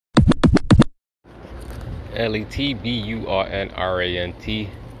LETBURNRANT.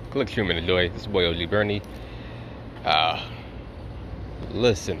 Click, stream, and enjoy. This is boy OG Bernie.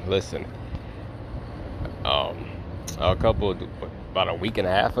 Listen. About a week and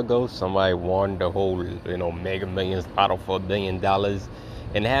a half ago, somebody won the whole, Mega Millions bottle for $1 billion,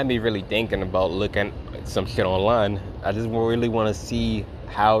 and it had me really thinking about looking at some shit online. I just really want to see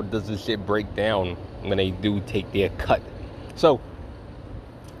how does this shit break down when they do take their cut. So,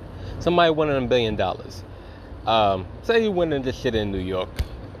 somebody won $1 billion. Say you winning this shit in New York.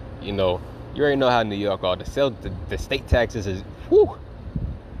 You already know how New York are. The state taxes is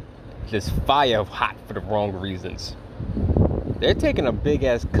just fire hot for the wrong reasons. They're taking a big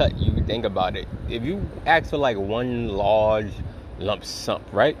ass cut. You think about it. If you ask for like one large lump sum,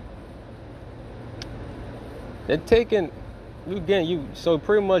 right? They're taking so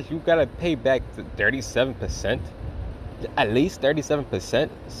pretty much you gotta pay back the 37%, at least 37%.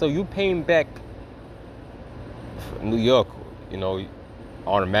 So you paying back New York,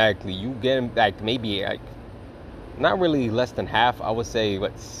 automatically you getting back maybe like not really less than half. I would say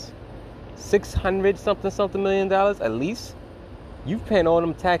what's $600 something million at least. You paying all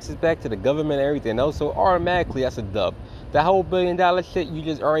them taxes back to the government and everything else, so automatically that's a dub. That whole $1 billion shit, you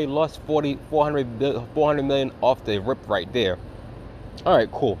just already lost 400 million off the rip right there. All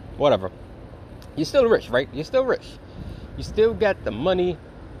right, cool, whatever. You're still rich, right? You're still rich. You still got the money.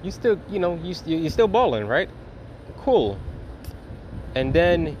 You still, you're still balling, right? Cool. And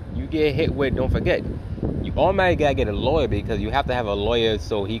then you get hit with, don't forget, you automatically gotta get a lawyer, because you have to have a lawyer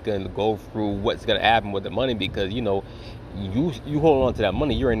so he can go through what's gonna happen with the money, because you hold on to that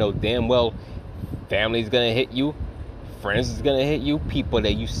money. You already know damn well family's gonna hit you, friends is gonna hit you, people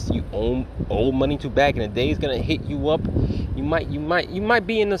that you owe money to back in the day is gonna hit you up. You might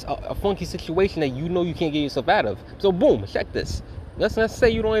be in a funky situation that you can't get yourself out of. So boom, check this. Let's say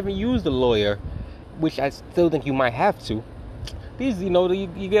you don't even use the lawyer, which I still think you might have to. These,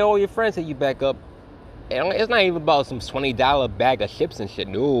 you get all your friends that you back up. And it's not even about some $20 bag of chips and shit.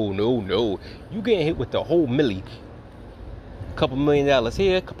 No. You getting hit with the whole milli. Couple $1 million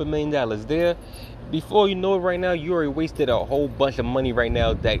here, couple $1 million there. Before you know it, right now, you already wasted a whole bunch of money right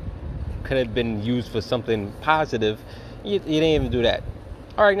now that could have been used for something positive. You didn't even do that.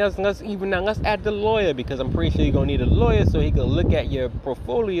 All right, let's add the lawyer, because I'm pretty sure you're gonna need a lawyer so he can look at your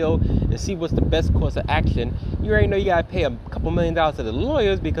portfolio and see what's the best course of action. You already know you gotta pay a couple $1 million to the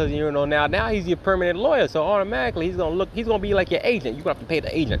lawyers, because now he's your permanent lawyer, so automatically he's gonna be like your agent. You're gonna have to pay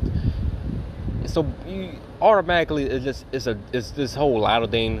the agent. So automatically it's this whole lotto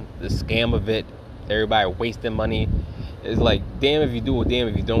thing, the scam of it. Everybody wasting money. It's like damn if you do or damn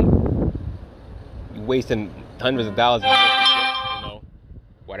if you don't. You wasting hundreds of dollars.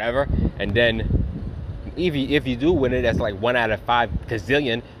 Whatever, and then if you do win it, that's like 1 out of 5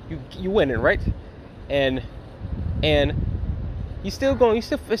 gazillion. You win it, right? And you still feel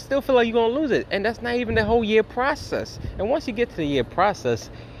like you're gonna lose it, and that's not even the whole year process. And once you get to the year process,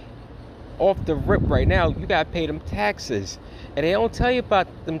 off the rip right now, you gotta pay them taxes, and they don't tell you about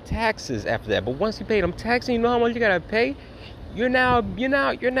them taxes after that. But once you pay them taxes, you know how much you gotta pay. You're now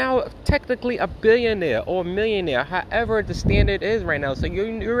technically a billionaire or a millionaire, however the standard is right now. So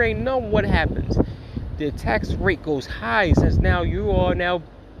you already know what happens. The tax rate goes high, since now you are now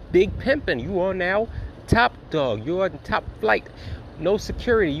big pimping. You are now top dog. You are the top flight. No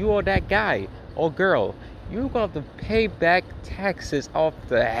security. You are that guy or girl. You're going to have to pay back taxes off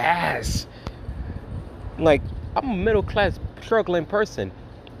the ass. Like, I'm a middle class struggling person.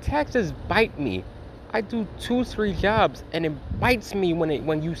 Taxes bite me. I do 2-3 jobs, and it bites me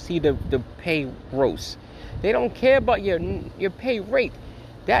when you see the pay gross. They don't care about your pay rate.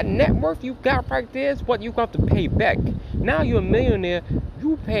 That net worth you got right there is what you got to pay back. Now you're a millionaire,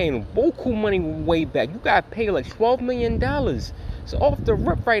 you paying boku money way back. You got to pay like $12 million. So off the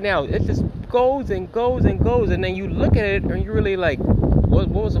rip right now, it just goes and goes and goes, and then you look at it and you're really like, what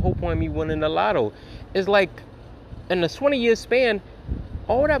was the whole point of me winning the lotto? It's like in a 20-year span,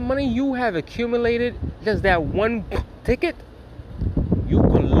 all that money you have accumulated, just that one ticket, you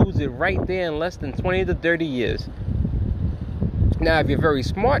can lose it right there in less than 20 to 30 years. Now, if you're very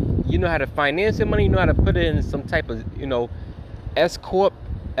smart, you know how to finance your money, you know how to put it in some type of, S Corp,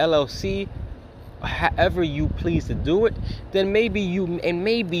 LLC, however you please to do it, then maybe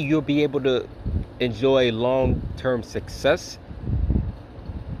you'll be able to enjoy long-term success.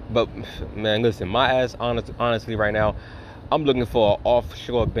 But man, listen, my ass, honestly, right now, I'm looking for an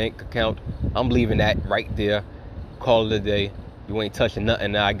offshore bank account. I'm leaving that right there. Call it a day. You ain't touching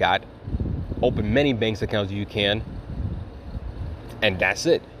nothing that I got. Open many bank accounts you can. And that's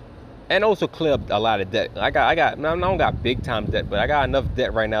it. And also clear up a lot of debt. I don't got big time debt, but I got enough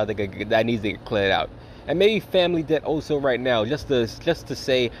debt right now that needs to get cleared out. And maybe family debt also right now, just to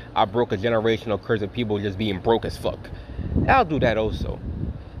say I broke a generational curse of people just being broke as fuck. I'll do that also.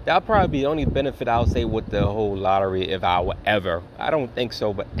 That'll probably be the only benefit I'll say with the whole lottery if I would ever. I don't think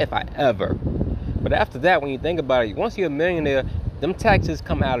so, but if I ever. But after that, when you think about it, once you're a millionaire, them taxes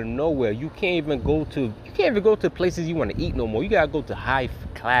come out of nowhere. You can't even go to places you want to eat no more. You gotta go to high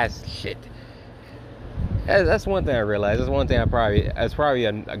class shit. That's one thing I realized. That's one thing that's probably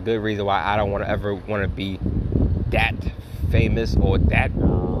a good reason why I don't ever want to be that famous or that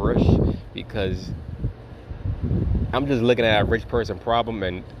rich, because I'm just looking at a rich person problem,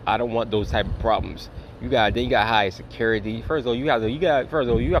 and I don't want those type of problems. You got high security. First of all, you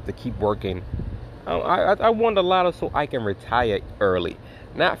have to keep working. I won the lotto so I can retire early,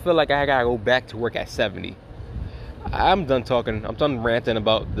 not feel like I gotta go back to work at 70. I'm done talking. I'm done ranting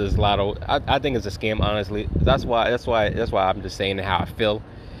about this lotto. I think it's a scam, honestly. That's why I'm just saying how I feel.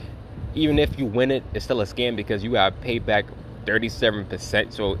 Even if you win it, it's still a scam because you gotta pay back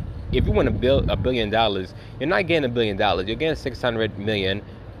 37%. So if you win $1 billion, you're not getting $1 billion. You're getting 600 million,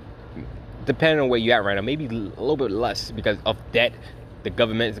 depending on where you're at right now. Maybe a little bit less because of debt. The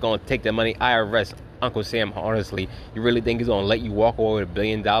government is going to take their money. IRS, Uncle Sam, honestly, you really think he's going to let you walk away with $1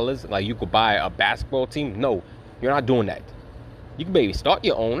 billion? Like you could buy a basketball team? No, you're not doing that. You can maybe start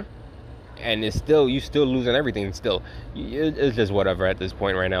your own, and you still losing everything. Still, it's just whatever at this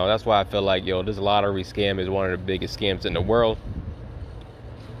point right now. That's why I feel like, this lottery scam is one of the biggest scams in the world.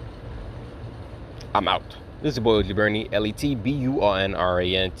 I'm out. This is your boy OG Bernie,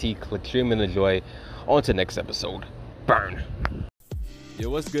 LETBURNRANT. Click, stream, and enjoy. On to the next episode. Burn. Yo,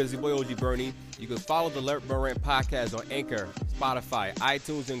 what's good? It's your boy OG Bernie. You can follow the Let Burn Rant podcast on Anchor, Spotify,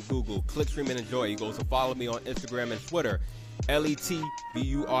 iTunes, and Google. Click, stream, and enjoy. You can also follow me on Instagram and Twitter, LETBURNRANT.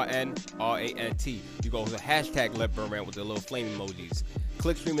 You can also hashtag Let Burn Rant with the little flame emojis.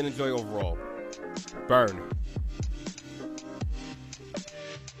 Click, stream, and enjoy overall. Burn.